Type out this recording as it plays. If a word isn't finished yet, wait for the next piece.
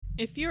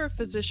If you're a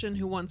physician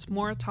who wants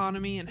more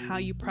autonomy in how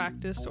you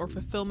practice or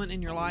fulfillment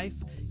in your life,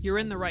 you're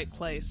in the right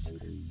place.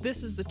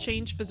 This is the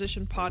Change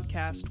Physician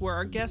podcast, where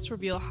our guests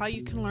reveal how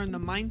you can learn the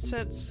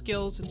mindsets,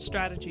 skills, and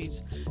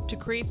strategies to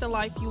create the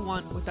life you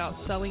want without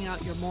selling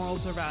out your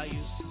morals or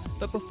values.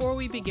 But before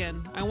we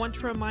begin, I want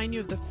to remind you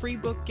of the free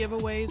book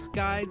giveaways,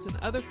 guides, and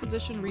other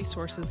physician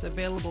resources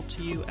available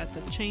to you at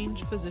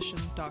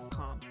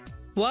thechangephysician.com.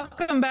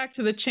 Welcome back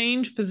to The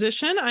Change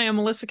Physician. I am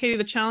Melissa Katie,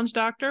 the Challenge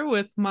Doctor,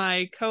 with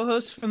my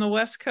co-host from the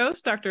West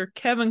Coast, Dr.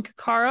 Kevin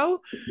Caccaro,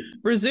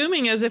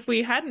 resuming as if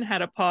we hadn't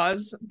had a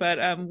pause,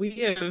 but we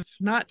have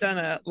not done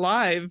a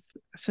live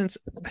since,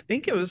 I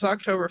think it was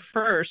October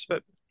 1st,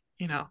 but,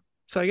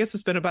 so I guess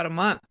it's been about a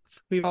month.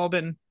 We've all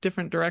been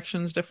different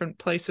directions, different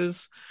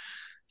places.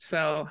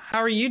 So how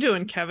are you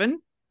doing, Kevin?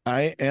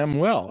 I am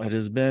well. It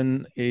has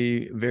been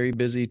a very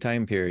busy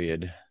time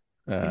period.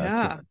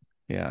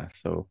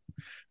 So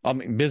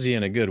I'm busy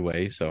in a good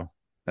way, so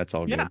that's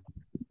all good.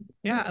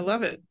 Yeah, I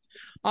love it.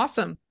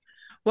 Awesome.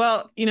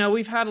 Well,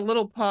 we've had a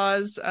little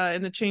pause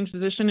in the Change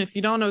Physician. If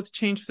you don't know what the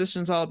Change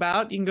Physician is all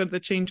about, you can go to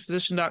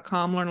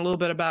thechangephysician.com, learn a little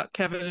bit about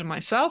Kevin and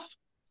myself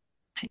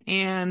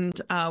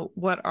and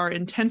what our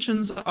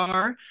intentions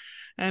are.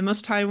 And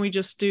most of the time we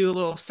just do a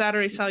little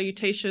Saturday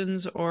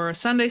salutations or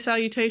Sunday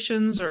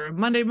salutations or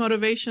Monday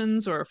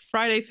motivations or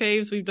Friday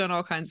faves. We've done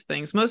all kinds of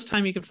things. Most of the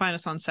time you can find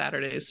us on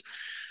Saturdays.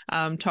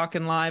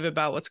 Talking live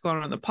about what's going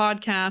on in the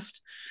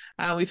podcast.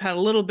 We've had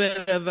a little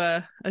bit of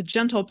a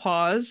gentle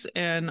pause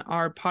in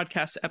our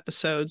podcast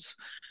episodes,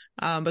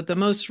 but the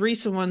most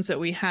recent ones that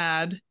we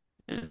had,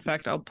 in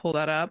fact, I'll pull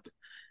that up,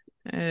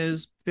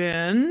 has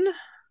been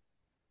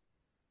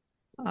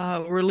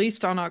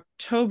released on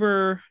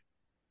October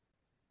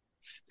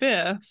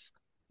 5th.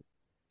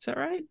 Is that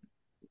right?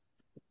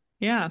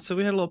 Yeah, so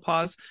we had a little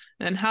pause.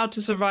 And how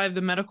to survive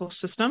the medical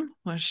system,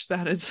 which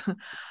that is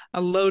a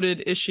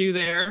loaded issue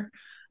there.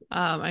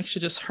 I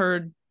actually just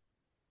heard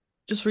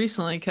just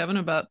recently, Kevin,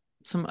 about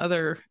some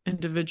other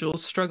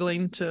individuals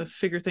struggling to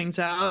figure things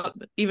out,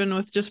 even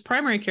with just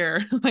primary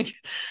care, like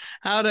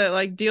how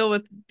to deal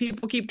with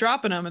people keep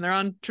dropping them and they're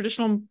on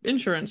traditional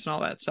insurance and all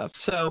that stuff.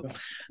 So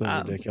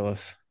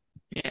ridiculous.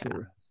 Yeah,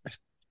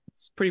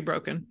 it's pretty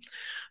broken.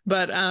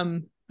 But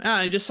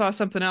I just saw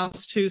something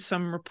else too,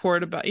 some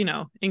report about,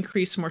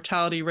 increased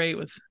mortality rate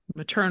with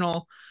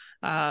maternal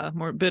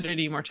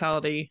morbidity,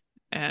 mortality,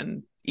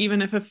 and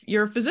even if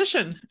you're a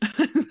physician,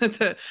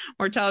 the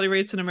mortality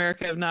rates in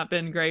America have not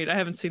been great. I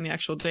haven't seen the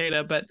actual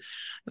data, but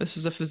this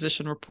is a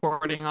physician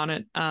reporting on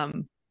it.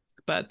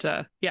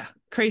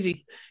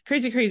 Crazy.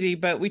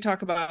 But we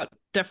talk about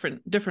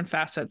different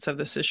facets of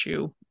this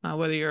issue,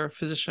 whether you're a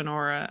physician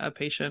or a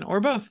patient or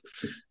both.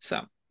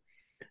 So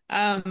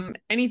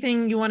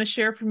anything you want to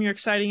share from your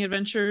exciting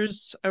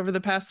adventures over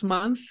the past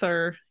month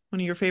or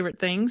one of your favorite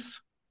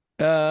things?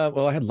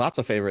 Well, I had lots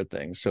of favorite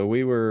things. So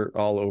we were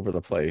all over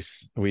the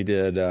place. We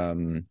did,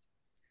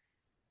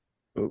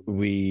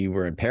 we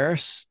were in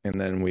Paris,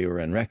 and then we were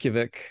in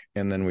Reykjavik,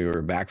 and then we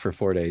were back for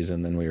 4 days,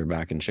 and then we were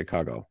back in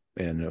Chicago.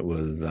 And it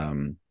was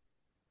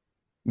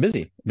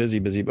busy.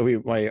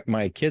 But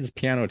my kid's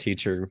piano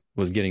teacher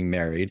was getting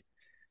married,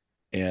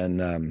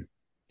 and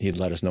he'd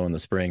let us know in the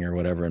spring or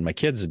whatever. And my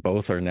kids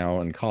both are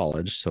now in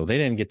college, so they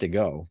didn't get to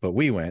go, but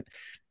we went.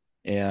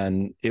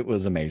 And it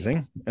was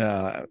amazing.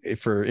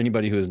 For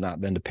anybody who has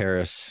not been to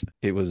Paris,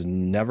 it was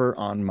never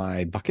on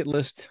my bucket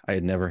list. I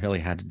had never really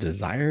had a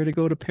desire to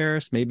go to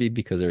Paris, maybe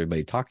because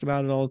everybody talked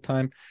about it all the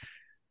time.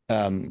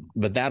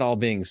 But that all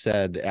being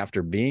said,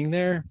 after being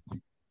there,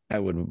 I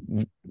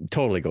would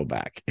totally go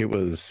back. It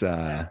was,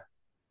 and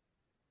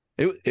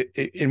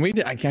we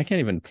did, I can't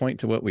even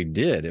point to what we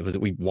did. It was,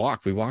 we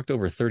walked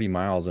over 30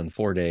 miles in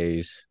 4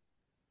 days.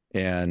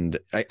 And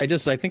I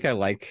think I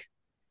like,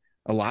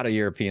 a lot of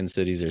European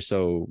cities are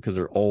so, because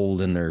they're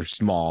old and they're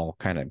small,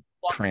 kind of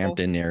cramped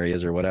in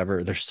areas or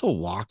whatever. They're so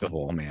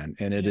walkable, man.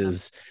 And it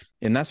is,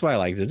 and that's what I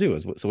like to do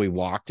is, so we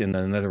walked. And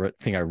then another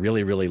thing I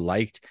really, really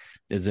liked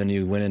is then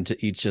you went into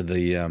each of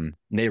the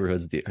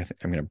neighborhoods.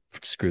 I'm going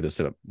to screw this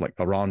up, like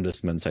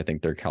arrondissements, I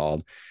think they're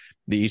called.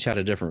 They each had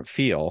a different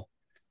feel.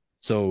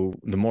 So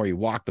the more you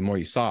walked, the more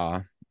you saw.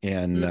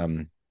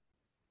 And,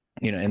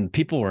 and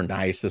people were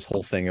nice. This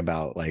whole thing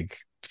about like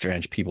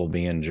French people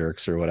being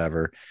jerks or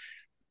whatever,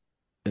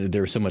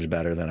 they're so much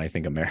better than I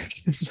think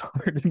Americans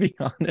are, to be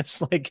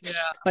honest. And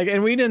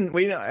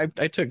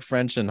I took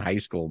French in high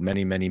school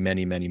many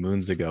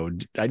moons ago.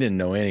 I didn't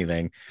know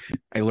anything.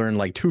 I learned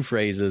like 2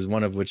 phrases,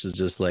 one of which is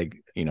just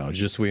like,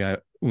 je suis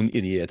un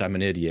idiot. I'm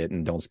an idiot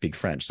and don't speak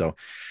French. So,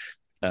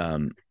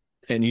 and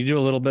you do a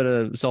little bit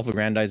of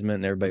self-aggrandizement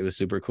and everybody was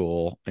super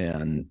cool.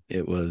 And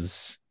it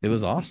was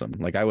awesome.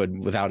 Like I would,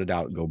 without a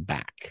doubt, go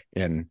back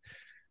and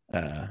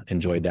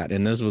enjoyed that.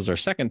 And this was our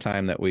second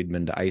time that we'd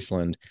been to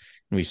Iceland.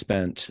 We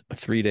spent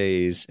 3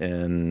 days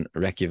in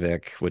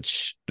Reykjavik,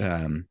 which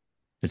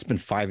it's been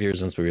 5 years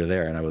since we were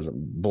there, and I was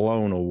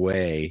blown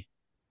away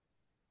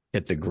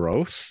at the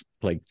growth.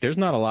 Like, there's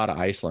not a lot of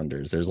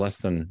Icelanders. There's less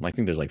than, I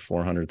think there's like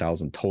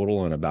 400,000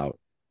 total, and about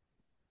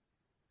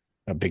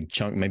a big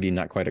chunk, maybe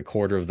not quite a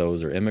quarter of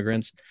those are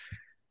immigrants.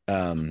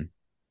 Um,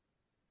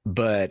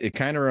 but it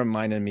kind of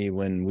reminded me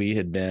when we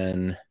had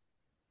been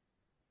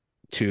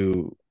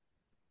to,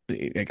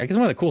 I guess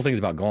one of the cool things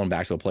about going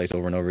back to a place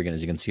over and over again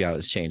is you can see how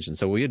it's changed. And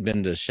so we had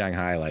been to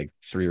Shanghai like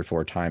 3 or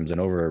 4 times, and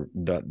over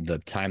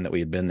the time that we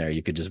had been there,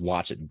 you could just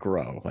watch it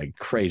grow, like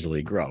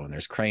crazily grow, and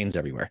there's cranes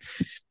everywhere.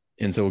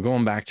 And so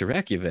going back to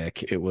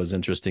Reykjavik, it was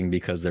interesting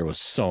because there was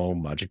so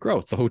much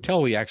growth. The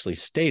hotel we actually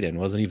stayed in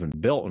wasn't even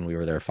built when we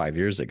were there 5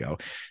 years ago.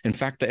 In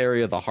fact, the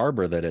area of the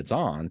harbor that it's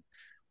on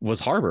was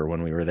harbor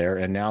when we were there,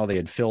 and now they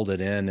had filled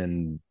it in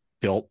and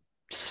built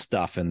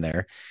stuff in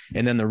there.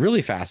 And then the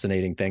really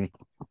fascinating thing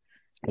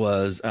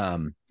was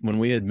when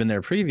we had been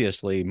there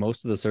previously,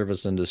 most of the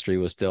service industry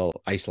was still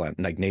Iceland,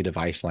 like native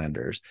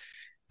Icelanders.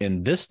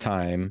 And this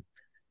time,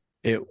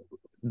 it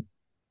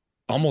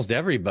almost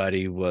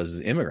everybody was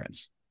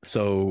immigrants.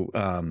 So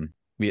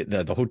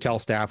the hotel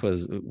staff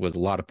was a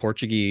lot of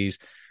Portuguese.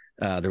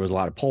 There was a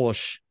lot of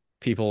Polish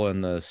people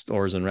in the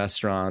stores and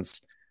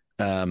restaurants.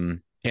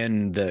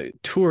 And the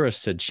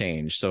tourists had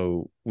changed.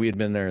 So we had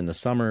been there in the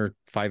summer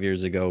 5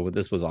 years ago.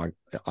 This was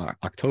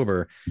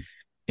October,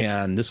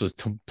 and this was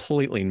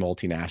completely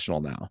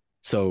multinational now.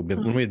 So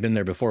when we had been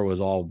there before, it was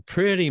all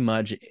pretty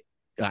much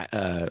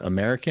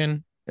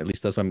American. At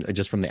least that's what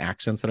just from the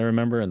accents that I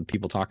remember and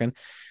people talking.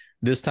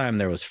 This time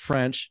there was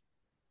French,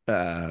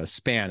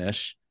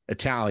 Spanish,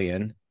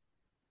 Italian,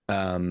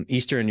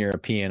 Eastern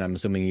European. I'm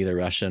assuming either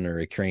Russian or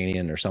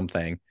Ukrainian or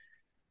something.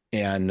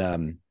 And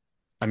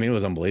I mean, it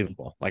was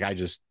unbelievable. Like it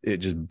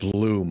just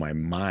blew my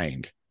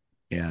mind.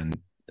 And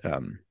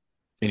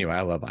anyway,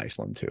 I love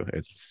Iceland too.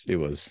 It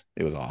was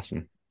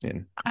awesome.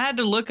 And I had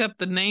to look up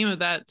the name of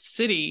that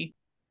city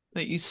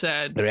that you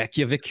said.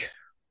 Reykjavik.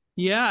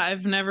 Yeah,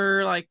 I've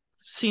never like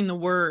seen the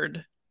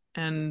word.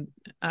 And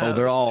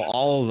they're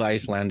all of the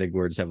Icelandic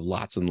words have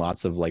lots and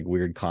lots of like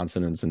weird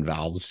consonants and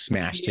vowels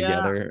smashed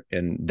together,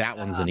 and that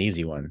one's an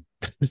easy one.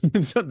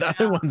 So the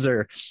other ones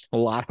are a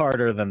lot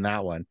harder than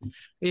that one.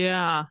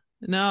 Yeah.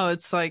 No,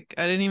 it's like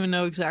I didn't even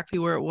know exactly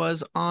where it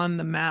was on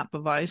the map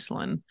of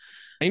Iceland.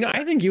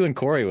 I think you and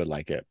Corey would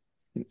like it.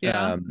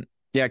 Yeah.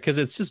 Yeah, because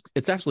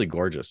it's absolutely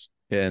gorgeous.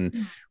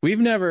 And we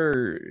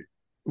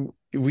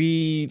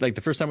like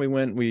the first time we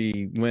went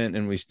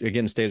and we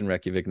again stayed in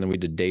Reykjavik, and then we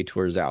did day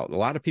tours out. A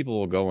lot of people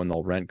will go and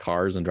they'll rent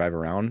cars and drive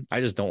around.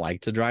 I just don't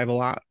like to drive a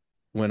lot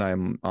when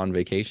I'm on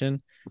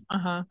vacation.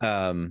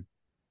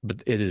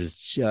 But it is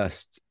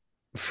just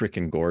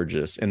freaking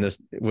gorgeous. And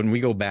when we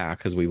go back,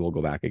 because we will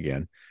go back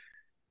again,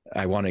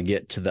 I want to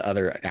get to the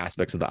other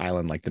aspects of the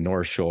island, like the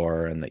North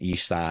Shore and the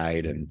east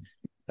side.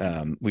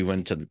 And we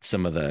went to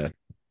some of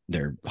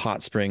their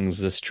hot springs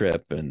this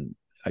trip, and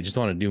I just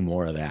want to do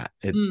more of that.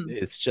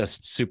 It's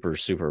just super,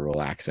 super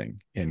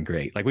relaxing and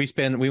great. Like we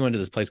went to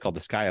this place called the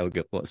Sky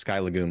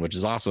Lagoon, which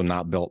is also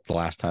not built the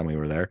last time we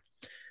were there.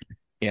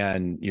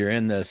 And you're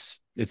in this,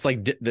 it's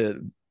like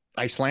the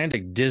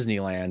Icelandic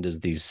Disneyland is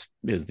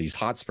these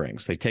hot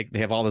springs. They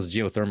have all this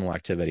geothermal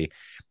activity,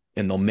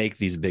 and they'll make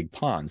these big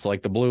ponds. So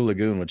like the Blue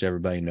Lagoon, which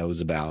everybody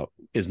knows about,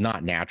 is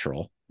not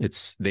natural.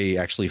 They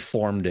actually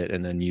formed it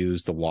and then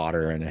used the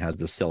water, and it has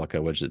the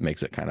silica, which it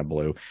makes it kind of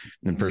blue.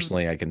 And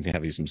personally, I can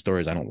have you some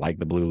stories. I don't like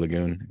the Blue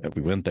Lagoon.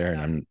 We went there,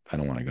 and I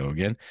don't want to go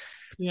again.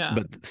 Yeah.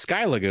 But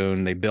Sky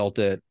Lagoon, they built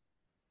it,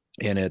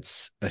 and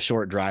it's a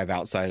short drive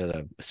outside of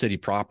the city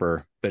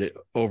proper, but it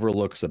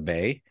overlooks a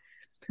bay.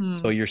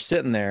 So you're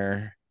sitting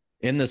there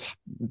in this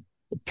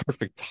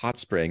perfect hot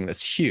spring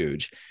that's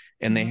huge,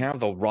 and they have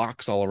the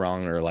rocks all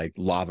around are like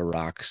lava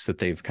rocks that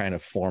they've kind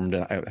of formed.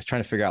 And I was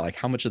trying to figure out like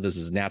how much of this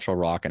is natural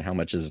rock and how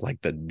much is like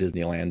the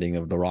Disney landing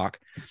of the rock.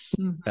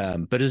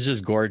 But it's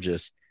just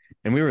gorgeous.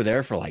 And we were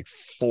there for like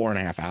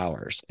 4.5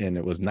 hours, and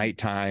it was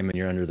nighttime, and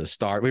you're under the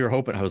stars. We were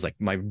hoping, I was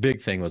like, my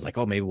big thing was like,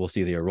 oh, maybe we'll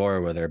see the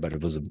aurora with there, but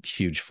it was a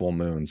huge full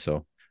moon.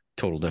 So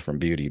total different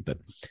beauty, but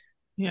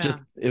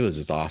it was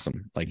just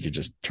awesome. Like you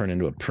just turn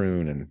into a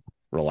prune and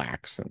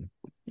relax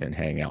and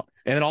hang out.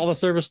 And then all the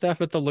service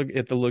staff at the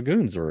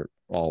lagoons were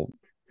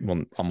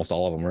almost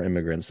all of them were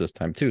immigrants this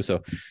time too.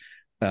 So,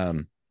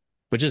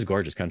 which is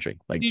gorgeous country.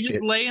 Like you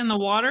just lay in the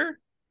water.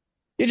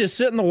 You just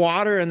sit in the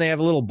water, and they have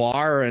a little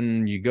bar,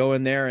 and you go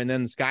in there. And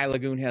then Sky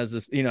Lagoon has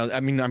this, I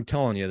mean, I'm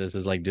telling you, this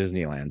is like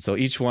Disneyland. So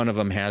each one of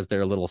them has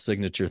their little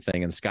signature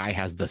thing, and Sky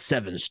has the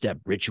 7-step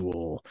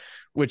ritual,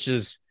 which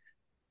is,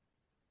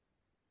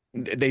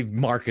 they've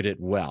marketed it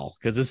well,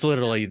 because it's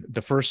literally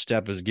the first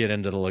step is get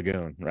into the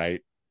lagoon,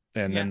 right?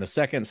 And then the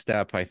second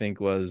step, I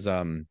think, was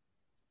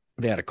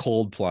they had a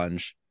cold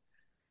plunge.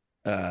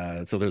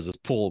 So there's this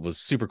pool, it was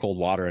super cold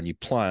water, and you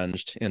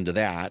plunged into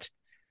that,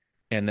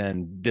 and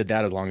then did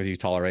that as long as you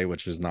tolerate,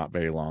 which was not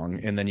very long.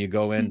 And then you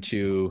go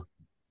into,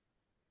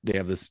 they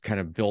have this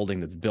kind of building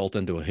that's built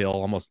into a hill,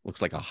 almost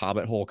looks like a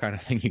hobbit hole kind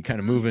of thing. You kind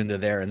of move into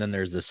there, and then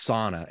there's this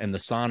sauna, and the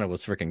sauna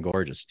was freaking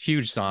gorgeous.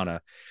 Huge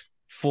sauna,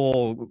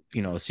 full,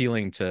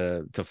 ceiling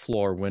to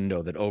floor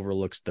window that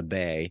overlooks the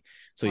bay.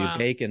 So you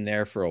bake in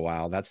there for a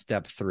while. That's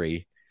step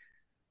 3.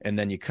 And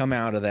then you come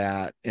out of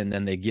that, and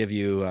then they give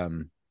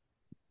you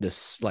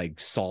this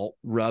like salt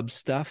rub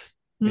stuff.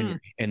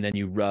 and then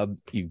you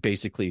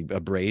basically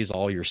abrase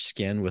all your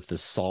skin with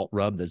this salt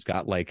rub that's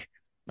got like,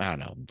 I don't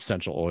know,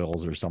 essential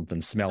oils or something,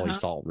 smelly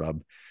salt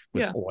rub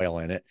with oil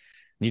in it.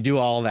 And you do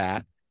all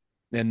that.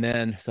 And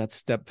then, so that's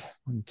step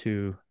 1,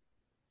 2,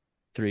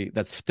 3.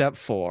 That's step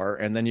 4.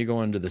 And then you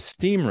go into the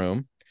steam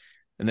room,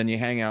 and then you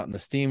hang out in the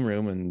steam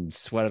room and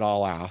sweat it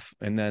all off.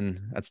 And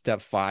then that's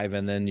step 5.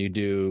 And then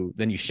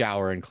you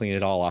shower and clean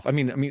it all off. I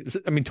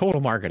mean,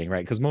 total marketing,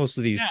 right? Because most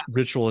of these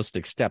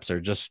ritualistic steps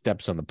are just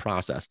steps on the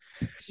process.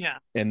 Yeah.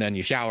 And then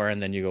you shower,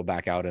 and then you go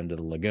back out into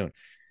the lagoon.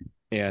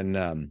 And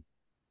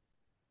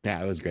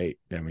it was great.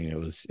 I mean, it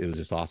was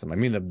just awesome. I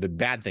mean, the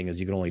bad thing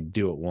is you can only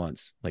do it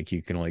once. Like,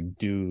 you can only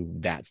do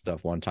that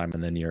stuff one time,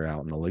 and then you're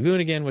out in the lagoon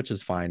again, which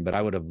is fine. But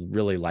I would have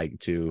really liked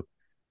to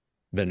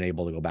been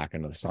able to go back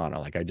into the sauna.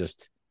 Like,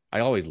 I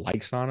always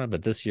like sauna,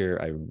 but this year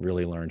I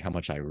really learned how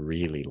much I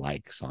really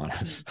like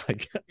saunas.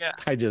 Like,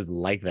 I just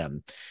like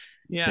them.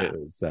 Yeah. It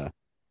was,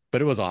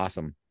 but it was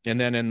awesome. And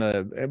then in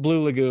the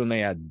Blue Lagoon, they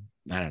had,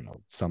 I don't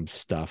know, some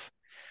stuff.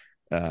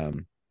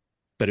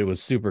 But it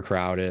was super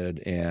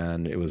crowded,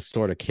 and it was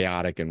sort of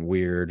chaotic and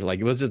weird. Like,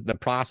 it was just the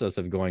process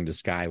of going to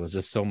Sky was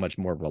just so much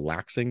more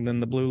relaxing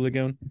than the Blue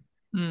Lagoon.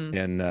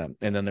 And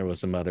then there was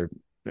some other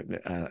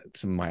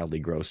some mildly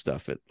gross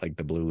stuff at like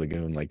the Blue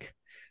Lagoon. Like,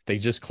 they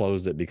just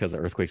closed it because of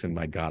earthquakes, and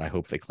my God, I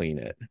hope they clean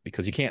it,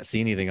 because you can't see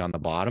anything on the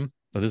bottom.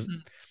 But this,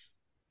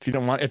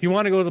 if you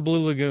want to go to the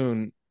Blue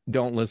Lagoon,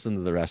 don't listen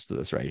to the rest of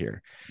this right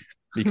here,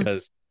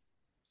 because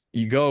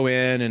you go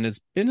in and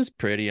it's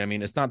pretty. I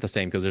mean, it's not the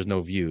same because there's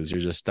no views. You're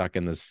just stuck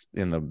in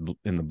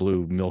the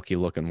blue milky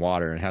looking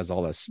water, and it has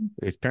all this.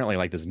 It's apparently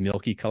like this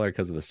milky color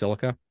because of the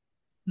silica.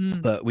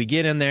 But we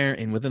get in there,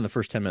 and within the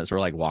first 10 minutes, we're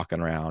like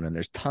walking around, and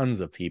there's tons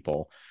of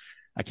people.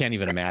 I can't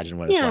even imagine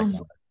what it's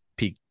like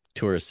peak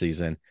tourist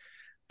season.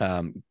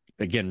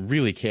 Again,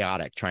 really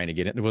chaotic trying to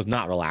get in. It was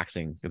not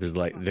relaxing. There's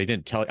like, they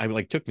didn't tell.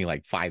 Took me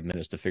like 5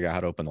 minutes to figure out how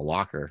to open the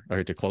locker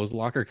or to close the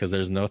locker, because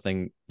there's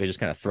nothing. They just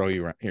kind of throw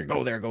you around. Here,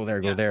 go there, go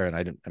there.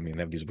 And they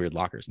have these weird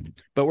lockers.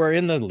 But we're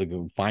in the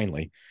lagoon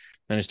finally,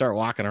 and I start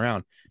walking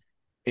around,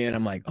 and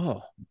I'm like,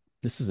 oh,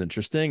 this is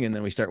interesting. And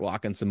then we start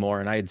walking some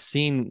more, and I had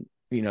seen,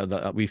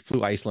 we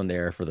flew Iceland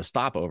Air for the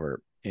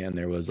stopover, and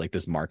there was like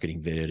this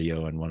marketing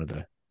video, and one of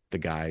the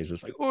guys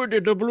is like, oh,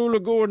 did the Blue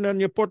Lagoon, and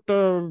you put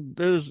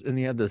and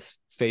he had this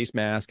face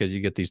mask, because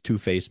you get these 2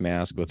 face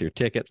masks with your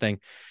ticket thing.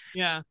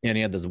 Yeah. And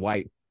he had this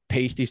white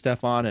pasty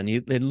stuff on, and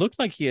it looked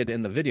like he had,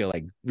 in the video,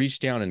 like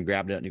reached down and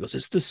grabbed it, and he goes,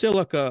 it's the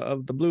silica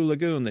of the Blue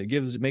Lagoon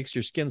that makes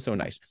your skin so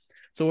nice.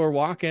 So we're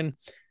walking,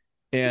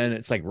 and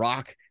it's like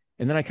rock,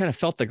 and then I kind of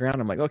felt the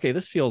ground. I'm like, okay,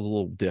 this feels a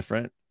little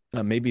different.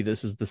 Maybe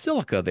this is the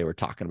silica they were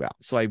talking about.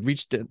 So I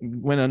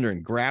went under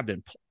and grabbed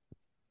it.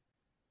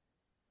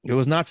 It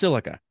was not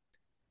silica.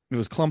 It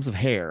was clumps of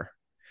hair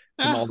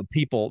from all the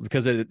people,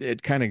 because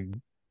it kind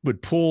of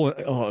would pull.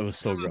 Oh, it was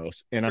so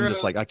gross. And I'm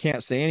just like, I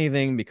can't say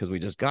anything because we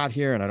just got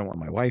here, and I don't want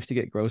my wife to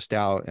get grossed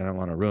out, and I don't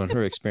want to ruin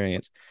her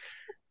experience.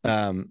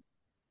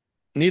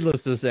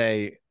 Needless to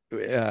say,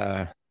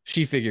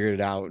 she figured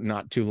it out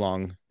not too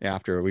long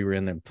after. We were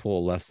in the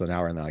pool less than an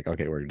hour, and they're like,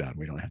 okay, we're done.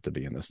 We don't have to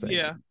be in this thing.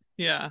 Yeah.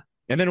 Yeah.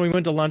 And then we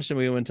went to lunch, in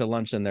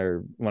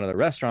one of the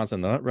restaurants,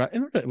 and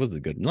it was a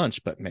good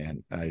lunch, but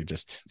man,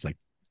 it's like,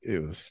 it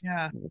was,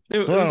 I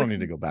don't need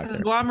to go back there.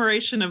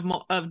 Agglomeration of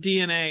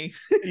DNA.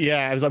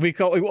 Yeah, I was like,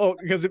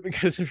 because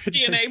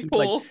DNA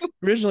pool. Like,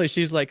 originally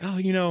she's like, oh,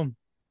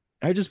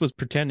 I just was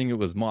pretending it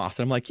was moss.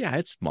 And I'm like, yeah,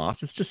 it's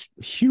moss. It's just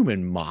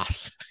human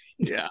moss.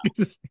 Yeah.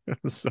 It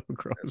was so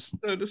gross.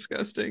 So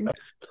disgusting.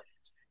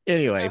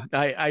 Anyway,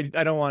 I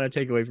don't want to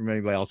take away from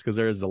anybody else, because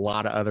there's a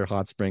lot of other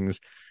hot springs.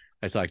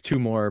 I saw like 2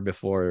 more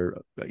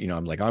before,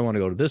 I'm like, I want to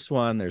go to this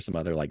one. There's some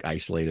other like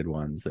isolated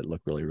ones that look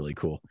really, really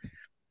cool.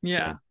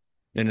 Yeah.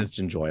 And it's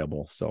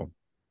enjoyable. So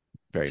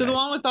very So nice. the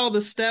one with all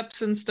the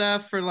steps and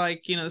stuff for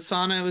like, the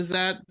sauna, was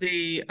that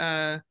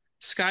the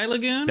Sky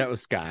Lagoon? That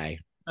was Sky.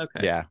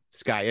 Okay. Yeah,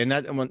 Sky. And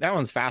that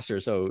one's faster.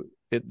 So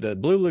the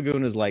Blue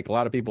Lagoon is like, a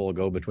lot of people will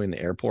go between the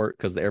airport,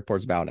 because the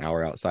airport's about an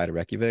hour outside of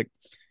Reykjavik.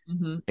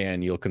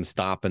 And you can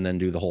stop and then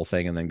do the whole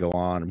thing and then go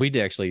on. We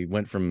actually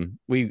went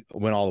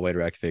all the way to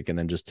Reykjavik, and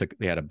then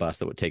they had a bus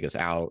that would take us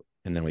out,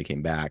 and then we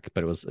came back.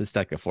 But it's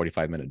like a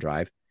 45-minute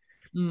drive.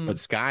 But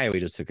Sky, we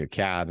just took a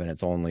cab, and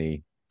it's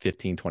only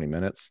 15-20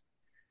 minutes.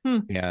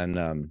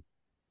 And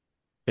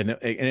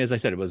as I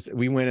said,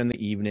 we went in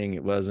the evening.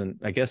 It wasn't,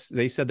 I guess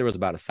they said there was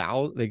about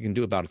 1,000. They can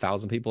do about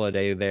 1,000 people a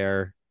day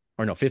there,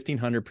 or no,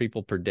 1,500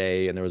 people per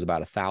day, and there was about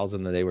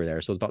 1,000 that they were there.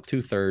 So it was about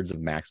 2/3 of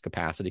max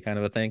capacity, kind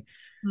of a thing.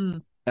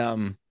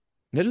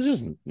 It was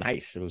just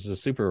nice. It was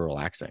just super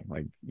relaxing.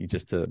 Like,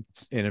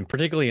 and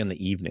particularly in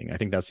the evening. I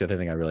think that's the other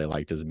thing I really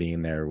liked, is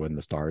being there when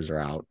the stars are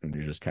out, and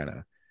you're just kind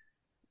of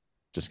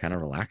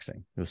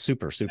relaxing. It was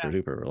super, super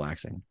duper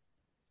relaxing.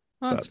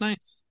 Oh, that's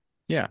nice.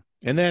 Yeah.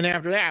 And then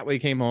after that, we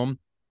came home,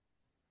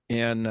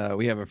 and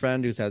we have a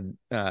friend who's had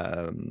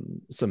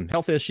some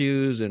health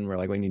issues, and we're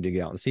like, we need to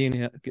get out and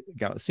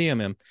see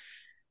him.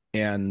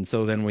 And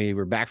so then we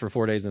were back for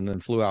 4 days, and then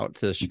flew out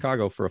to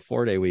Chicago for a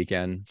 4-day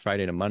weekend,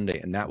 Friday to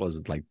Monday. And that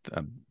was like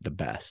the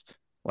best.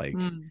 like,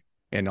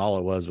 and all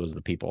it was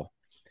the people.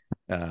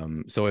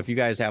 So if you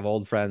guys have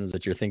old friends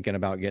that you're thinking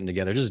about getting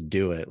together, just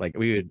do it. Like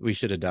we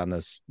should have done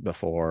this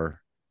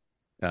before.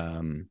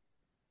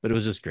 But it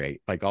was just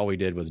great. Like all we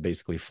did was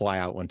basically fly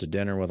out, went to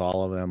dinner with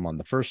all of them on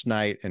the first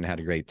night and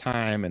had a great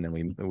time. And then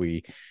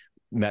we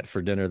met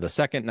for dinner the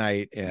second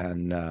night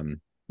and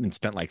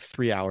spent like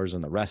 3 hours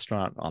in the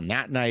restaurant on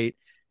that night.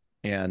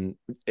 And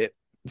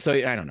so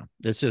I don't know.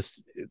 It's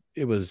just,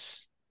 it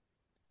was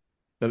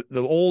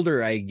the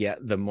older I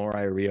get, the more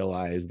I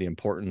realize the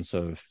importance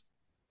of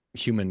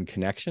human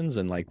connections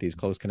and like these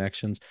close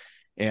connections.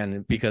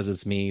 And because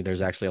it's me,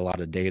 there's actually a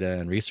lot of data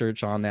and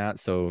research on that.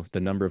 So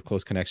the number of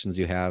close connections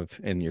you have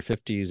in your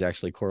 50s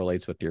actually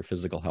correlates with your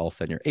physical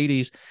health in your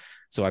 80s.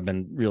 So I've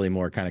been really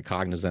more kind of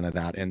cognizant of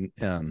that. And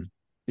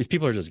these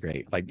people are just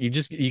great. Like you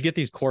get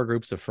these core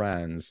groups of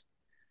friends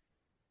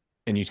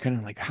and you kind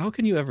of like, how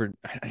can you ever,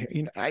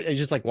 I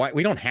just like, why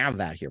we don't have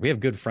that here. We have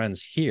good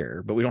friends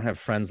here, but we don't have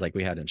friends like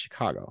we had in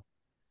Chicago.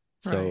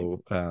 So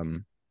I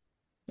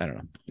don't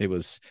know. It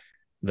was,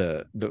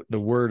 the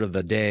word of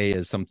the day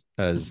is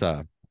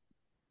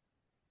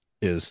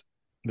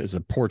is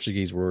a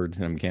Portuguese word.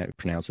 I can't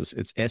pronounce this.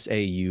 It's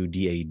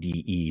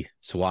Saudade,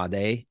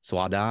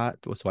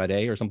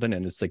 suade or something.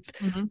 And it's like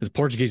this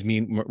Portuguese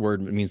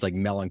word means like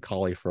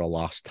melancholy for a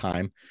lost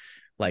time,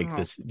 like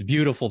this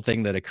beautiful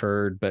thing that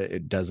occurred, but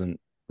it doesn't.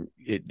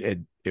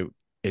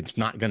 It's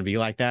not going to be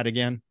like that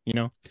again, you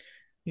know.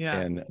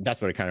 Yeah. And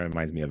that's what it kind of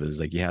reminds me of, is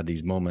like you have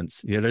these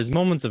moments, there's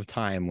moments of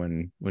time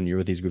when you're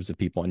with these groups of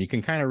people and you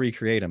can kind of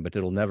recreate them, but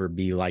it'll never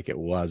be like it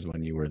was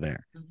when you were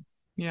there.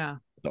 Yeah.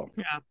 So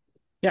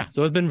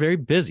so it's been very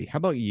busy. How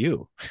about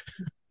you?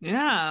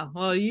 Yeah,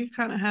 well, you've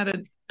kind of had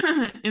an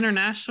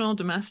international,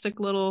 domestic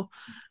little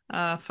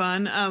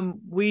fun.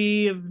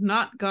 We have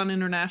not gone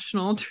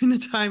international during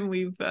the time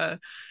we've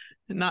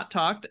not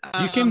talked.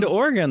 You came to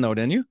Oregon though,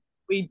 didn't you?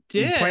 We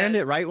did. You planned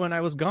it right when I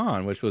was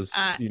gone, which was,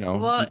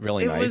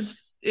 really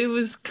nice. It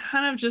was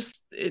kind of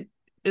just, it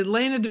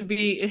landed to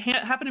be, it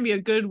happened to be a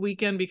good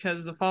weekend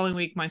because the following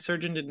week my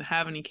surgeon didn't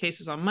have any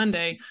cases on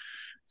Monday.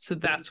 So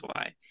that's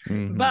why.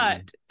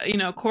 But,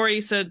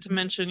 Corey said to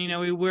mention,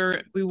 we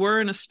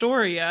were in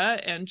Astoria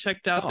and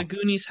checked out the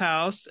Goonies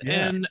house.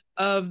 Yeah. And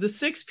of the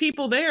 6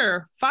 people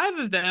there, 5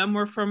 of them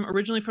were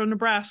originally from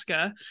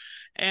Nebraska.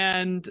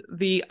 And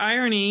the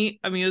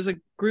irony, it was a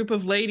group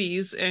of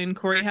ladies and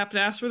Corey happened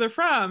to ask where they're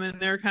from. And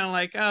they're kind of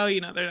like,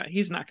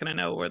 he's not going to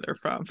know where they're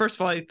from. First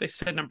of all, they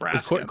said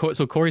Nebraska.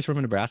 So Corey's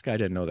from Nebraska? I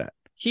didn't know that.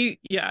 He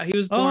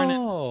was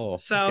born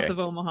south of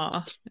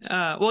Omaha.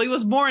 He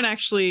was born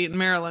actually in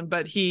Maryland,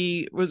 but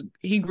he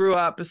grew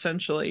up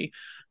essentially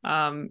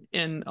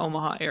in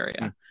Omaha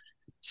area.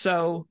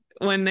 So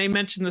when they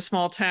mentioned the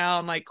small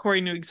town, like Corey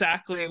knew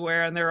exactly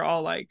where, and they were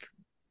all like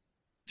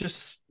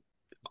just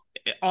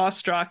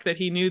awestruck that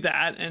he knew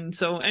that. And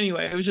so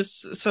anyway, it was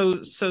just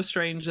so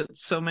strange that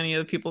so many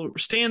of the people who were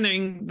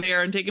standing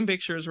there and taking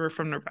pictures were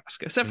from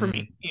Nebraska, except for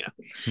me.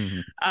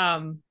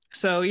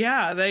 So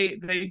yeah,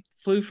 they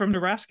flew from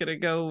Nebraska to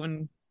go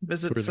and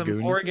visit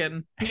some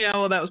Oregon. Yeah,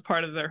 well, that was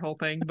part of their whole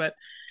thing. But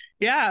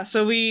yeah,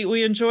 so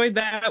we enjoyed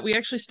that. We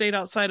actually stayed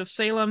outside of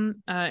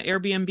Salem,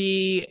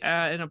 Airbnb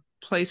in a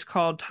place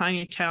called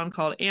tiny town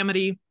called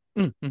Amity.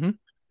 And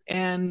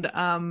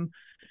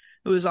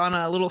it was on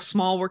a little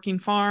small working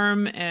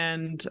farm,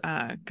 and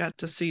got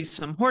to see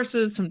some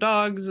horses, some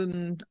dogs,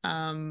 and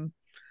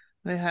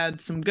they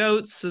had some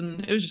goats,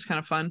 and it was just kind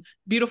of fun.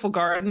 Beautiful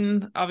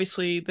garden.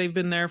 Obviously, they've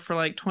been there for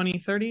like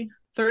 30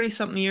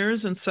 something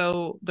years. And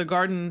so the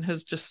garden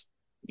has just,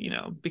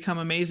 become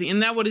amazing.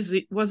 And that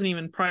wasn't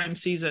even prime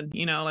season,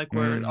 like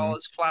where it all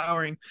is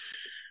flowering.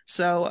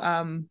 So,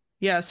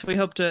 so we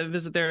hope to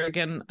visit there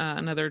again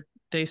another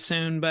day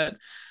soon. But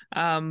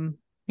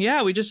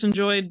we just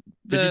enjoyed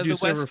the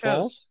West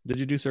Coast.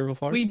 Did you do Silver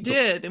Falls? We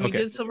did. And we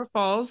did Silver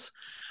Falls.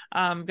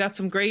 Got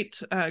some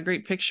great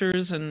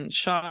pictures and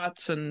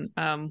shots, and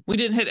we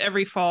didn't hit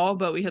every fall,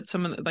 but we hit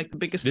some of the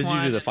biggest one.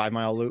 Did you do the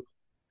 5-mile loop?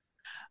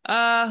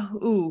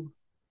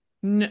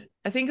 No,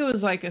 I think it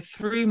was like a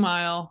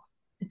 3-mile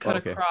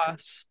cut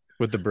across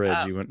with the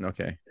bridge. You went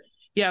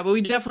yeah, but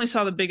we definitely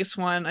saw the biggest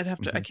one. I'd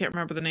have to I can't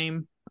remember the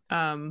name,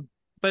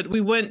 but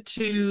we went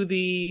to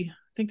I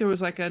think there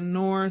was like a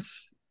north.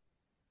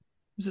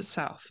 Was it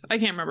south? I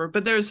can't remember,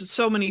 but there's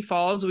so many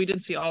falls. We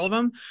didn't see all of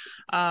them.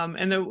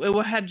 And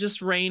it had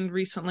just rained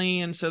recently.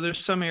 And so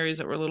there's some areas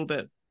that were a little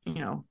bit,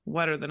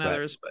 wetter than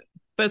others, but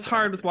it's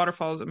hard with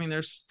waterfalls.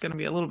 There's going to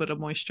be a little bit of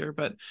moisture,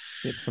 but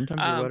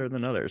sometimes they're wetter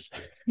than others.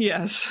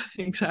 Yes,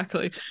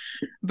 exactly.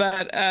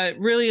 But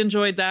really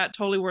enjoyed that.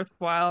 Totally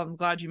worthwhile. I'm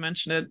glad you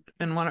mentioned it.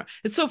 And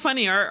it's so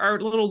funny.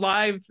 Our little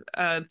live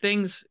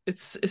things. It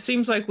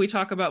seems like we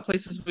talk about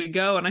places we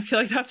go, and I feel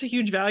like that's a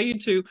huge value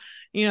to,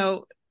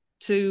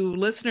 to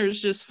listeners,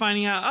 just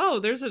finding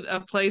out, there's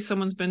a place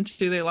someone's been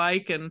to they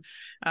like, and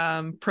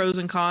pros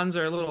and cons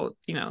are little,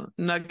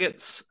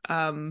 nuggets.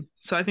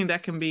 So I think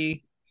that can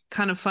be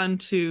kind of fun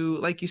to,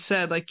 like you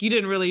said, like you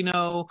didn't really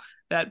know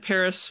that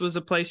Paris was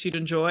a place you'd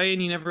enjoy,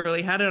 and you never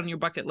really had it on your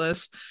bucket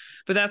list.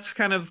 but that's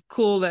kind of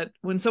cool that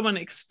when someone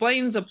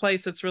explains a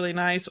place that's really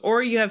nice,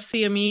 or you have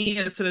CME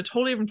and it's in a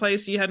totally different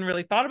place you hadn't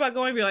really thought about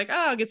going, you're like,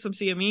 oh, I'll get some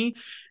CME,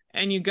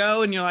 and you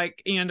go and you're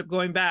like, you end up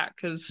going back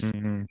because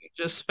you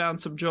just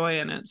found some joy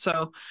in it.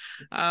 So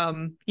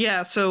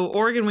yeah, so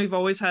Oregon, we've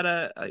always had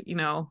a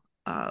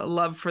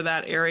love for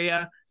that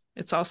area.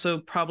 It's also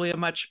probably a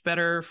much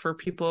better for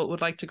people that would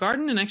like to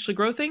garden and actually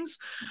grow things.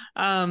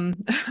 With some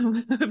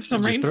just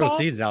rainfall. Throw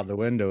seeds out the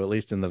window, at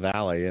least in the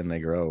valley, and they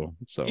grow.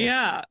 So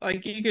yeah,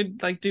 like you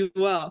could like do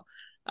well.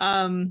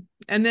 And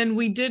then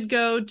we did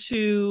go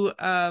to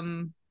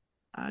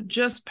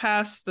just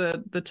past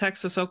the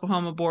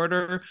Texas-Oklahoma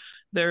border.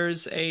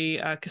 There's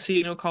a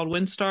casino called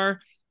WinStar.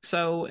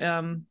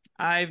 So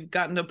I've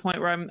gotten to a point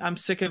where I'm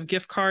sick of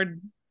gift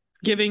card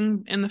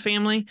giving in the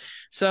family.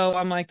 So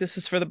I'm like, this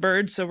is for the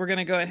birds. So we're going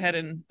to go ahead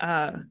and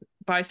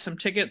buy some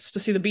tickets to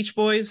see the Beach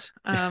Boys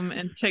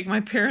and take my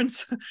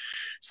parents.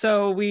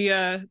 So we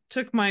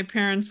took my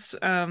parents,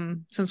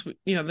 since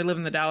they live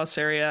in the Dallas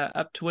area,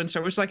 up to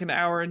WinStar, which is like an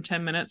hour and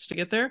 10 minutes to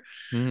get there.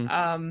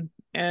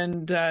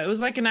 And it was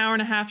like an hour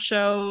and a half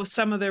show.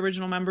 Some of the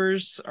original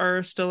members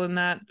are still in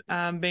that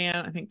band.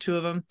 I think two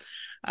of them.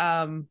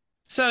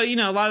 So,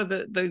 a lot of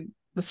the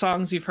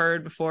songs you've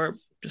heard before,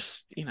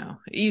 just,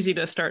 easy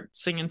to start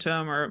singing to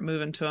them or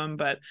moving to them.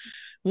 But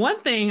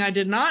one thing I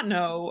did not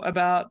know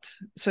about,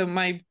 so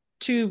my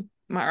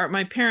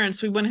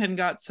parents, we went ahead and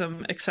got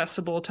some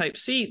accessible type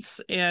seats,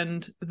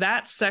 and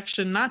that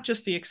section, not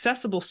just the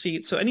accessible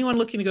seats. So anyone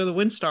looking to go to the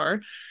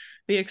WinStar,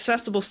 the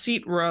accessible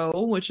seat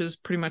row, which is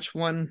pretty much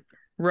one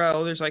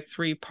row, there's like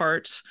 3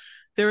 parts.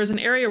 There is an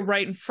area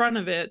right in front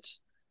of it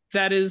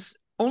that is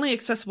only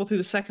accessible through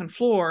the second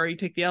floor. You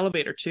take the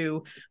elevator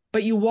to,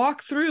 but you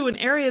walk through an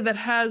area that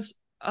has,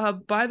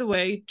 by the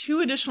way, 2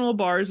 additional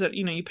bars that,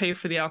 you pay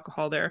for the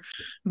alcohol there,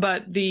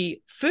 but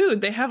the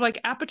food, they have like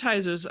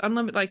appetizers,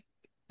 unlimited, like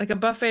a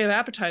buffet of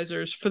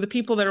appetizers for the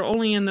people that are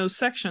only in those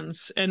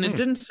sections. And it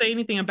didn't say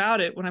anything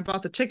about it when I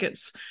bought the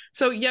tickets.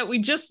 So yeah, we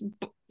just,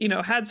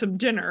 had some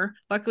dinner.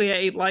 Luckily I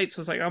ate light. So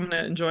I was like, I'm going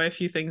to enjoy a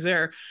few things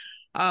there.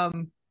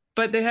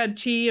 But they had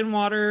tea and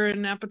water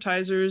and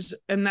appetizers,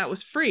 and that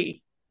was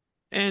free.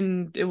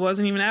 And it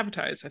wasn't even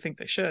advertised. I think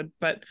they should.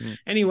 But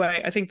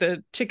anyway, I think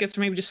the tickets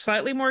are maybe just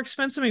slightly more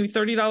expensive, maybe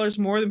 $30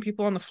 more than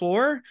people on the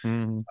floor.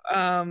 And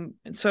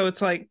so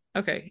it's like,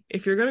 okay,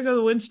 if you're going to go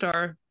to the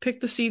WinStar,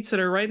 pick the seats that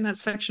are right in that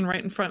section,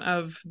 right in front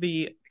of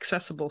the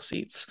accessible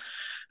seats.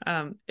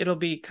 It'll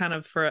be kind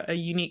of for a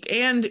unique,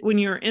 and when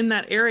you're in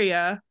that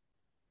area,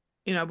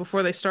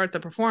 before they start the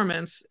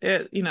performance,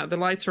 the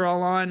lights are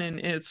all on,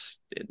 and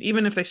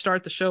even if they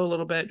start the show a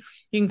little bit,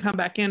 you can come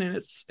back in and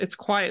it's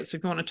quiet. So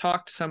if you want to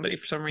talk to somebody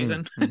for some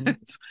reason,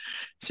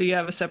 so you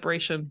have a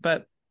separation.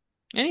 But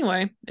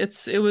anyway,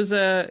 it was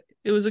a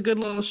good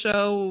little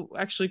show.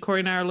 Actually, Corey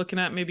and I are looking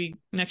at maybe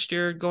next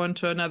year going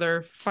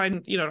to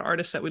find an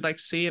artist that we'd like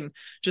to see, and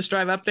just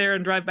drive up there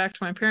and drive back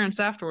to my parents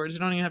afterwards. You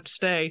don't even have to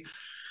stay.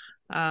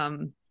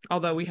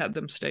 Although we had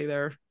them stay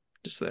there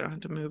just so they don't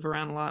have to move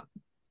around a lot.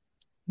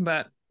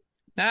 But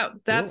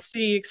that's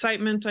the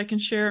excitement I can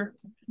share.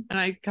 And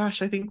I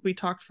think we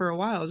talked for a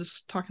while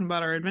just talking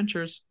about our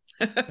adventures.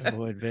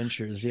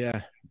 Adventures,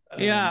 yeah.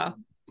 Yeah.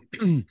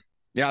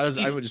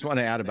 I would just want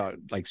to add about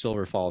like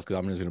Silver Falls, because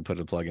I'm just going to put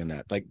a plug in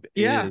that. Like,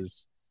 it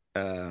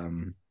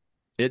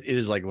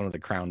is like one of the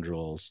crown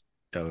jewels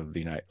of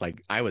the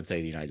I would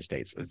say the United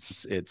States.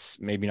 It's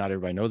maybe not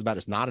everybody knows about it.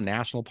 It's not a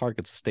national park,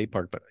 it's a state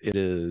park, but it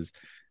is.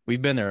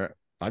 I've been there,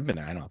 I don't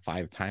know,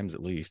 5 times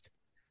at least.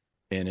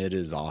 And it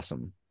is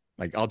awesome.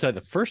 Like, I'll tell you,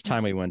 the first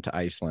time we went to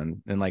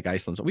Iceland, and like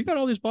Iceland, so we got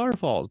all these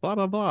waterfalls, blah,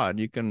 blah, blah, and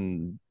you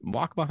can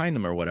walk behind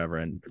them or whatever.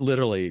 And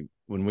literally,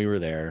 when we were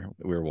there,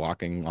 we were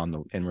walking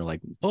and we're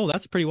like, oh,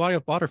 that's a pretty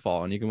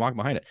waterfall, and you can walk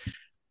behind it.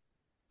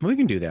 We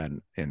can do that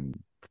in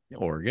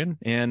Oregon.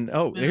 And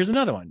here's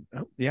another one.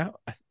 Oh, yeah,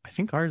 I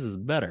think ours is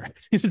better.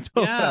 It's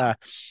beautiful.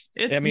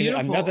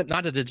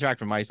 Not to detract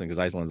from Iceland, because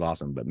Iceland is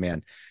awesome, but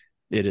man,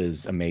 it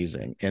is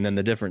amazing. And then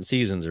the different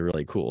seasons are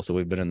really cool. So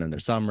we've been in the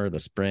summer, the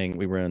spring,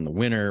 we were in the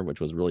winter, which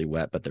was really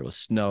wet, but there was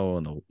snow,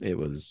 and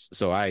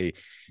if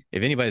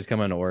anybody's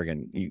coming to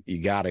Oregon,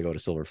 you got to go to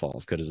Silver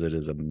Falls, because it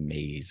is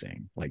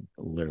amazing, like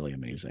literally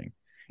amazing.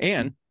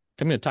 And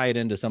I'm going to tie it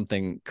into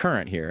something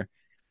current here.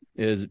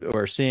 Is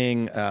we're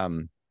seeing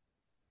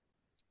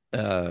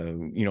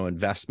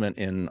investment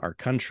in our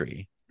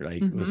country,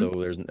 right? So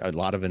there's a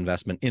lot of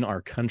investment in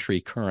our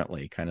country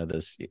currently. Kind of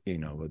this,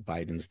 with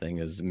Biden's thing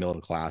is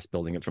middle class,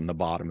 building it from the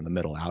bottom and the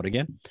middle out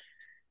again.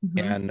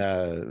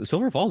 And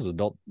Silver Falls was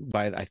built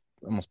by, I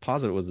almost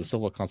positive it was the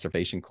Civil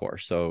Conservation Corps.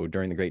 So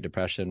during the Great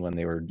Depression, when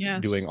they were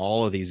doing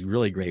all of these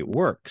really great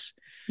works.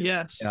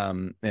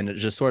 And it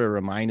just sort of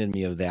reminded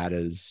me of that,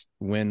 is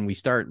when we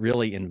start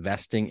really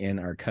investing in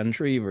our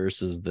country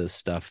versus the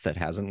stuff that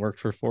hasn't worked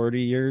for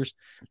 40 years,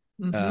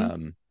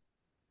 the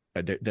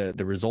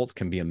results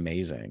can be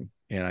amazing.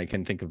 And I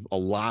can think of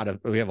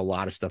we have a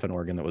lot of stuff in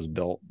Oregon that was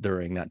built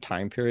during that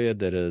time period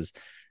that is,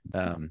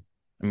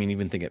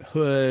 even think at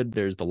Hood,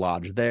 there's the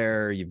lodge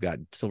there, you've got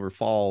Silver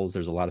Falls,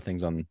 there's a lot of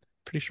things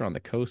pretty sure on the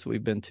coast that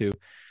we've been to.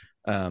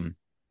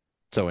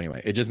 So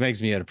anyway, it just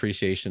makes me an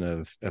appreciation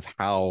of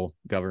how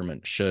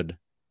government should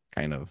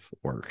kind of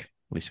work,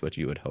 at least what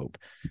you would hope.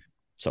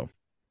 So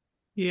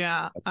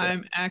Yeah, that's that.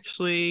 I'm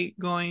actually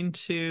going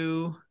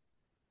to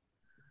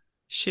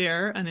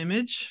share an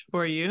image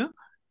for you.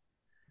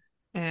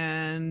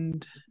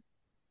 And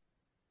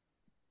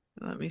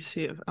let me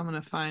see if I'm going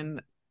to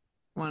find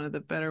one of the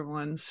better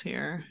ones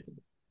here.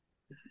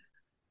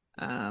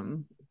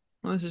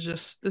 Well, this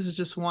is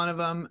just one of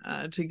them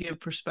to give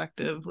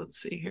perspective.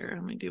 Let's see here.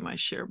 Let me do my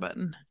share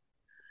button.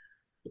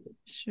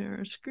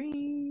 Share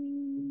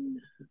screen.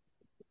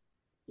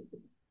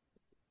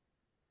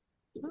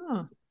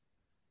 Oh,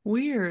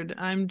 weird.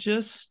 I'm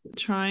just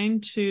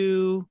trying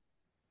to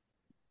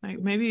like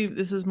maybe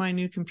this is my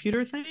new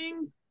computer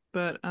thing,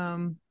 but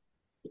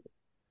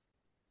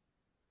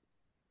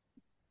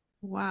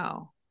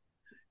wow.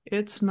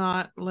 It's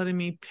not letting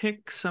me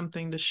pick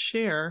something to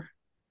share.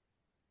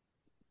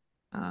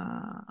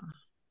 Uh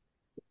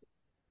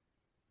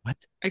What?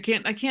 I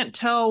can't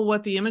tell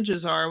what the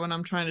images are when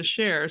I'm trying to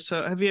share.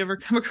 So have you ever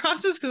come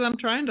across this? Because I'm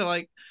trying to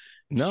like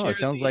No, share it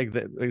sounds the like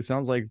that. It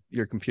sounds like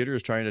your computer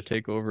is trying to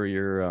take over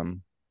your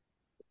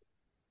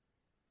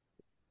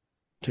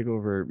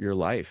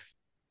life.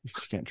 You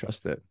can't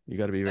trust it. You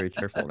got to be very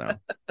careful now.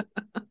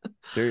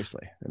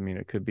 Seriously. I mean,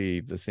 it could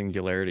be the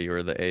singularity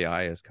or the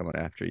AI is coming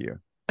after you.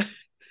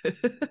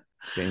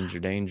 Danger,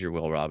 danger,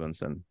 Will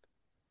Robinson.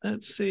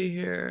 Let's see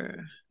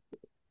here.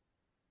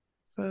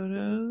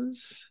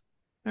 Photos.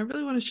 I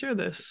really want to share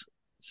this.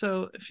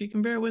 So if you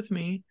can bear with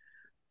me.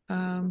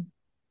 Um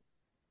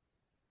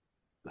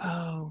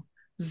oh,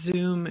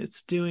 Zoom,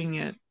 it's doing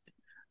it.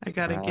 I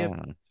gotta give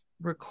Ah,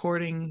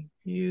 recording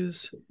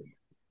use.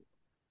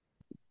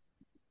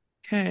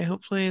 Okay,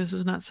 hopefully this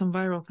is not some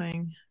viral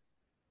thing.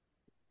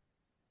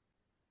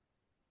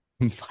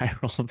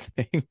 viral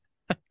thing.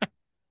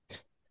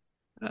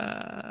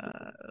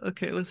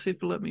 Okay, let's see if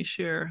it'll let me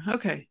share.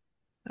 Okay,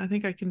 I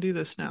think I can do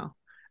this now.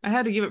 I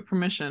had to give it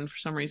permission for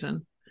some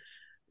reason.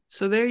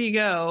 So there you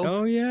go.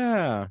 Oh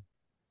yeah.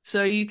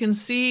 So you can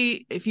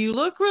see if you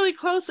look really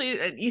closely,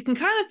 you can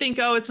kind of think,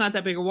 oh, it's not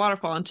that big a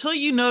waterfall until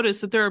you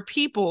notice that there are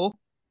people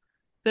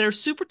that are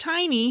super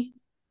tiny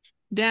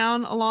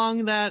down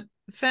along that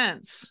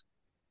fence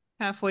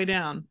halfway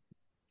down.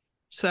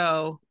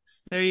 So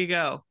there you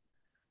go.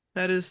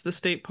 That is the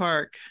state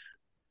park.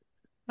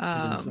 It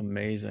is Um,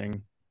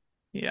 amazing.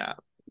 yeah.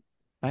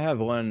 I have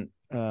one.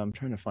 I'm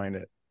trying to find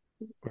it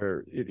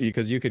where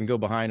because you can go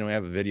behind and we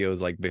have videos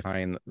like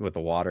behind with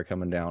the water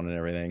coming down and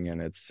everything,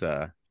 and it's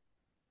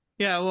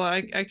Yeah, well,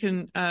 I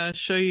can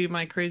show you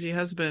my crazy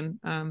husband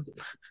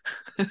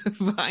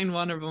behind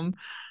one of them.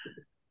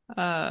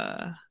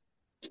 Uh,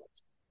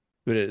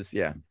 but it is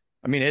yeah.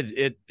 I mean it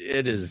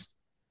is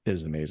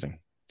amazing.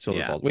 Silver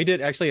yeah. Falls. We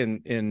did actually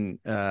in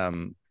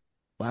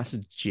last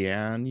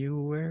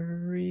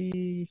January,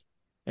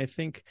 I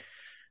think.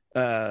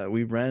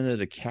 We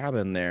rented a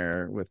cabin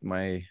there with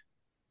my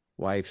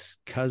wife's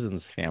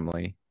cousin's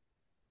family,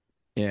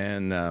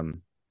 and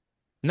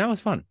that was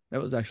fun.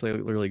 That was actually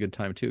a really good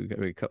time too.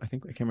 I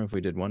think I can't remember if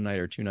we did one night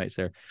or 2 nights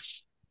there,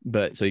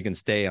 but so you can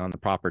stay on the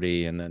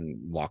property and then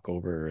walk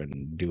over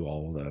and do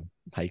all the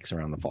hikes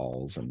around the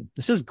falls, and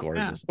this is Yeah.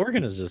 gorgeous.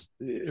 Oregon is just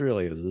it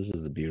really is. This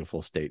is a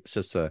beautiful state. It's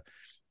just a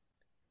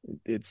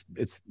it's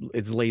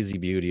lazy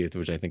beauty,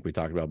 which I think we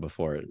talked about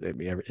before.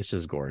 It's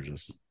just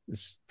gorgeous.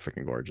 It's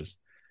freaking gorgeous.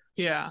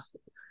 Yeah.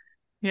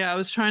 Yeah, I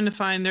was trying to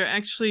find there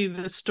actually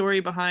the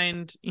story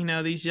behind,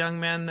 these young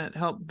men that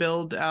helped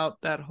build out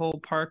that whole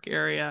park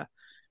area.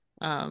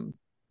 Um,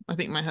 I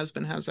think my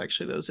husband has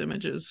actually those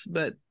images,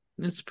 but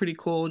it's pretty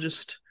cool.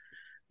 Just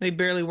they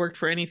barely worked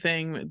for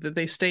anything, that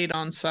they stayed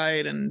on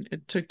site and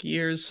it took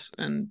years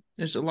and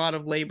there's a lot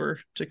of labor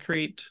to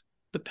create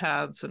the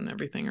paths and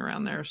everything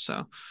around there.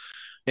 So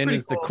And pretty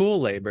it's the cool.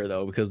 cool labor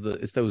though, because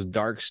it's those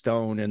dark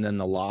stone, and then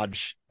the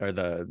lodge or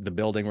the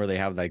building where they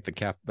have like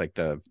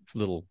the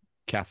little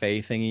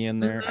cafe thingy in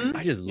there. I, Mm-hmm.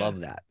 I just Yeah.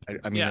 love that.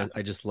 I mean, Yeah.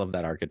 I just love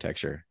that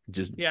architecture.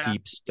 Just Yeah.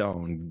 deep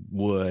stone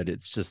wood.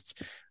 It's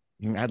just,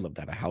 I'd love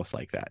to have a house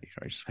like that.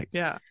 Just like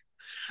Yeah.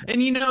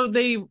 And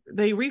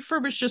they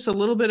refurbished just a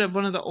little bit of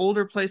one of the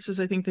older places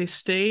I think they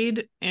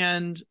stayed,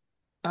 and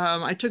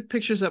I took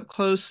pictures up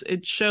close.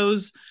 It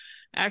shows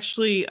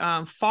actually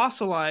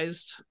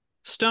fossilized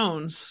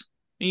stones.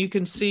 And you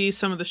can see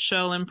some of the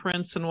shell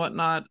imprints and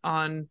whatnot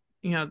on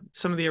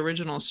some of the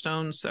original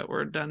stones that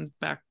were done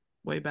back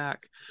way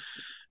back.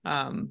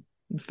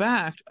 In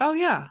fact, oh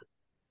yeah,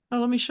 oh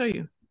let me show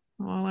you.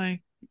 While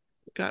I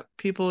got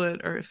people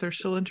that are if they're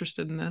still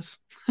interested in this.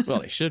 well,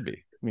 they should be.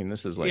 I mean,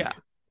 this is Yeah, like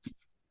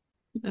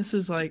this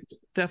is like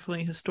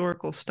definitely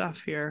historical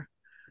stuff here.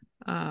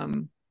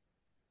 Um,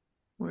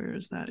 where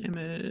is that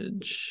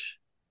image?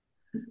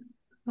 I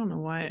don't know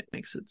why it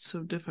makes it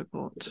so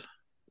difficult.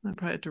 I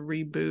probably had to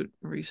reboot,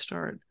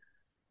 restart.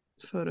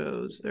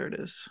 Photos, there it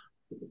is.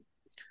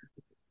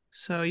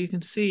 So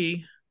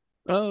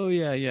oh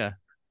yeah, yeah.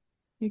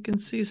 you can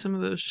see some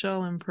of those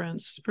shell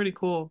imprints. It's pretty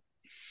cool.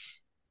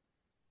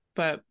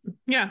 But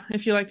yeah,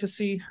 if you like to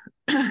see,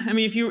 I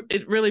mean,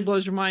 it really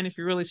blows your mind if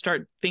you really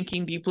start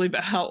thinking deeply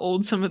about how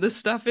old some of this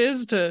stuff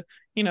is to,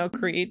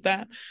 create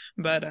that.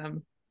 But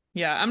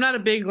yeah, I'm not a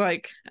big,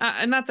 like,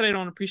 not that I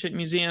don't appreciate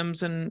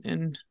museums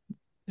and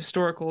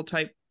historical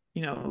type,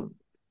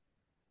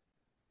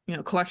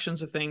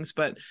 collections of things,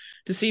 but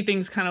to see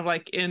things kind of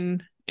like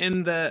in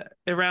the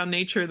around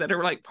nature that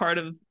are like part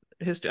of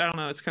history, I don't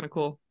know, it's kind of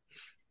cool.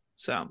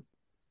 So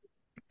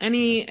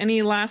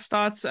any last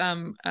thoughts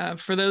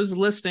for those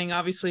listening?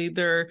 Obviously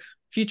their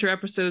future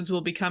episodes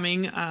will be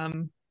coming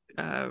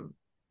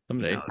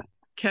someday.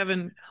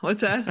 Kevin,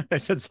 what's that? I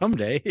said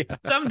someday.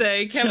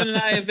 Someday. Kevin and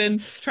I have been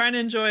trying to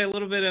enjoy a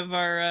little bit of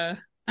our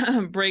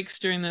breaks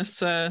during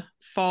this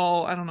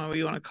fall. I don't know what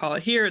you want to call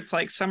it. Here it's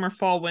like summer,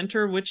 fall,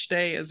 winter. Which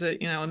day is it?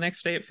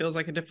 Next day it feels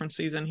like a different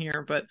season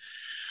here, but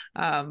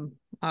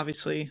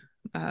obviously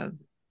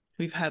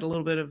we've had a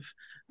little bit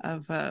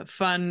of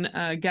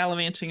fun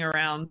gallivanting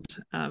around,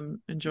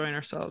 enjoying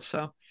ourselves.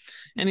 So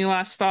any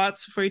last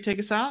thoughts before you take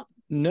us out?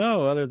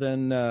 No, other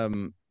than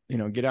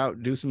get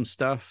out, do some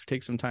stuff,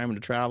 take some time to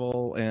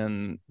travel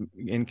and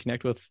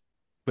connect with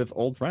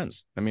old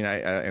friends. I mean,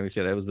 I would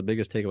say that was the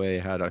biggest takeaway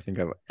I had, I think,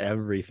 of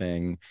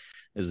everything,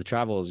 is the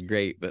travel is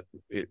great, but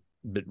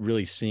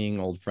really seeing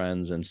old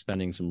friends and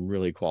spending some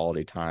really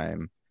quality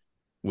time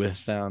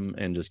with them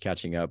and just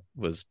catching up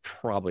was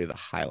probably the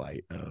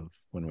highlight of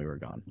when we were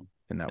gone.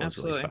 And that was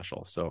Absolutely. Really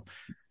special. So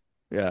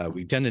yeah,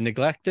 we tend to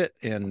neglect it,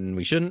 and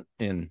we shouldn't,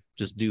 and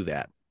just do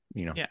that.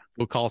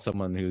 We'll call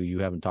someone who you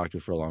haven't talked to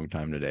for a long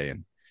time today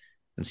and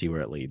see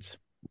where it leads.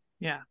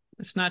 Yeah.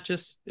 It's not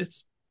just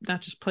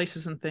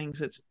places and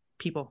things, it's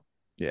people.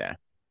 Yeah.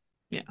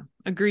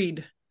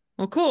 Agreed.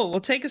 Well, cool.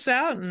 We'll take us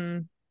out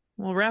and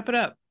we'll wrap it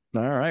up.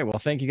 All right. Well,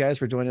 thank you guys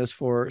for joining us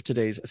for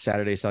today's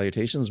Saturday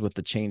Salutations with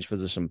the Change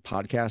Physician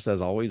podcast.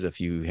 As always,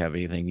 if you have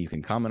anything, you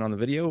can comment on the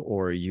video,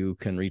 or you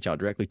can reach out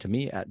directly to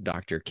me at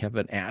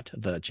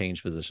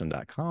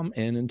drkevin@thechangephysician.com.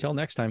 And until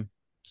next time,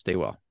 stay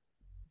well.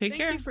 Thank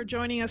you for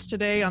joining us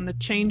today on the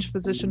Change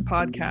Physician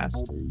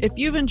podcast. If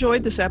you've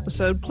enjoyed this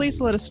episode,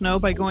 please let us know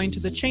by going to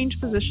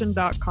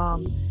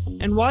thechangephysician.com.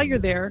 And while you're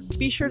there,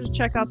 be sure to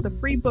check out the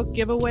free book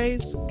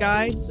giveaways,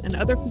 guides, and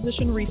other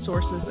physician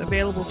resources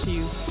available to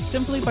you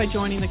simply by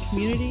joining the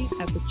community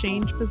at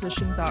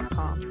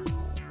thechangephysician.com.